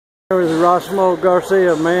Erasmo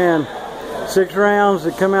Garcia, man, 6 rounds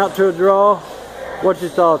to come out to a draw. What's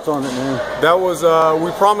your thoughts on it, man? That was,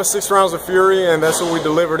 we promised 6 rounds of fury, and that's what we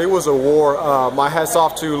delivered. It was a war. My hat's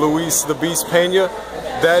off to Luis the Beast Pena.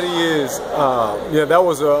 That is, yeah, that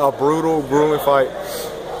was a brutal, grueling fight.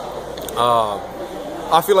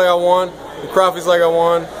 I feel like I won. The crowd feels like I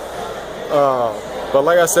won. But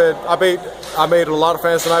like I said, I made a lot of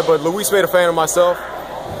fans tonight, but Luis made a fan of myself.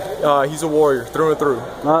 He's a warrior through and through.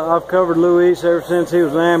 I've covered Luis ever since he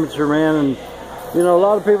was an amateur, man, and you know, a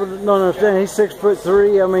lot of people don't understand. He's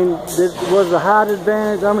 6'3". I mean, was the height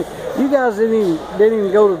advantage? I mean, you guys didn't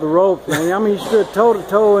even go to the ropes, man. I mean, you stood toe to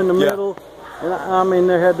toe in the middle, and I mean,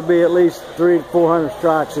 there had to be at least 300 to 400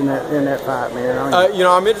 strikes in that fight, man. I mean, you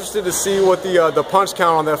know, I'm interested to see what the punch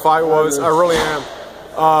count on that fight was. I really am.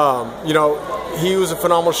 You know, he was in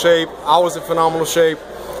phenomenal shape. I was in phenomenal shape.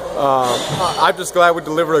 I'm just glad we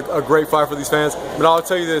delivered a great fight for these fans. But I'll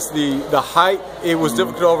tell you this, the height, it was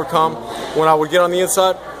difficult to overcome. When I would get on the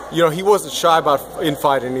inside, you know, he wasn't shy about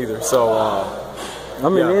infighting either. So, I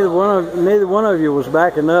mean, neither one of you was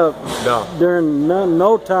backing up. No. During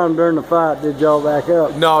no time during the fight did y'all back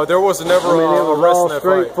up. No, there was never I mean, it was a rest all in that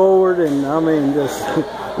straightforward, and I mean, just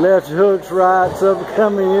left hooks, rights,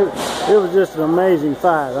 upcoming. It was just an amazing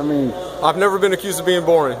fight. I mean, I've never been accused of being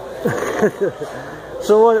boring.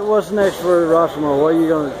 So what's next for Erasmo? What, are you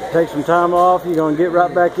going to take some time off? You going to get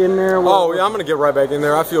right back in there? Oh, yeah, I'm going to get right back in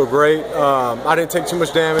there. I feel great. I didn't take too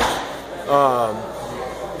much damage.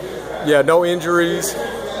 Yeah, no injuries.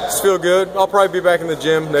 Just feel good. I'll probably be back in the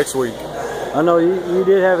gym next week. I know you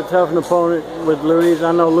did have a tough opponent with Luis.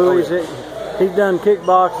 I know Luis, he's done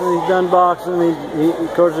kickboxing, he's done boxing.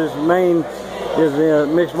 Of course, his main is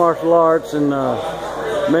mixed martial arts, and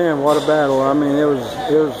man, what a battle! I mean, it was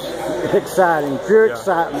exciting, pure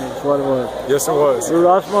excitement is what it was. Yes, it was.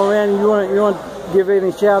 Erasmo, man, you want to give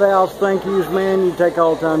any shout outs, thank yous, man? You take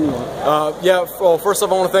all the time you want. Yeah, well, first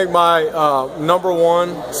off, I want to thank my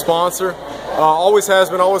 #1 sponsor. Always has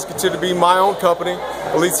been, always continue to be my own company,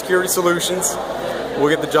 Elite Security Solutions. We'll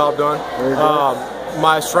get the job done.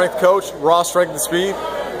 My strength coach, Raw Strength and Speed.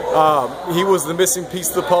 He was the missing piece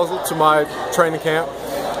of the puzzle to my training camp.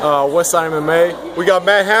 Westside MMA. We got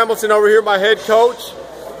Matt Hamilton over here, my head coach.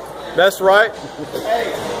 That's right.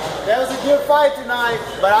 Hey, that was a good fight tonight,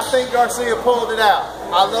 but I think Garcia pulled it out.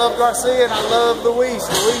 I love Garcia and I love Luis.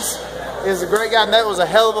 Luis is a great guy, and that was a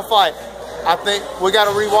hell of a fight. I think we got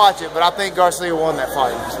to rewatch it, but I think Garcia won that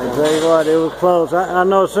fight. I'll tell you what, it was close. I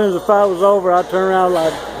know as soon as the fight was over, I turned around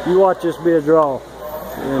like, you watch this be a draw.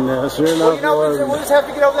 And sure enough, you know, we just have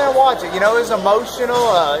to get over there and watch it. You know, it was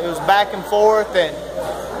emotional. It was back and forth, and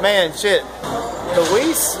man, shit.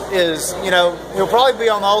 Luis is, you know, he'll probably be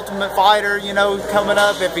on the Ultimate Fighter, you know, coming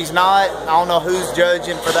up. If he's not, I don't know who's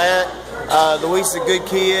judging for that. Luis is a good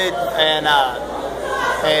kid and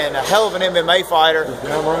a hell of an MMA fighter.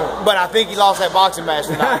 But I think he lost that boxing match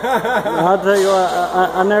tonight. I'll tell you what,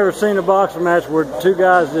 I never seen a boxing match where 2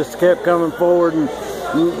 guys just kept coming forward and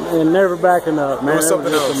never backing up, man. It was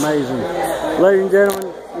something else. Amazing. Ladies and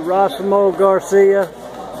gentlemen, Erasmo Garcia,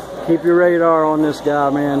 keep your radar on this guy,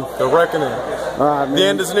 man. The reckoning. All right, man. The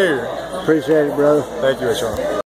end is near. Appreciate it, brother. Thank you, Sean.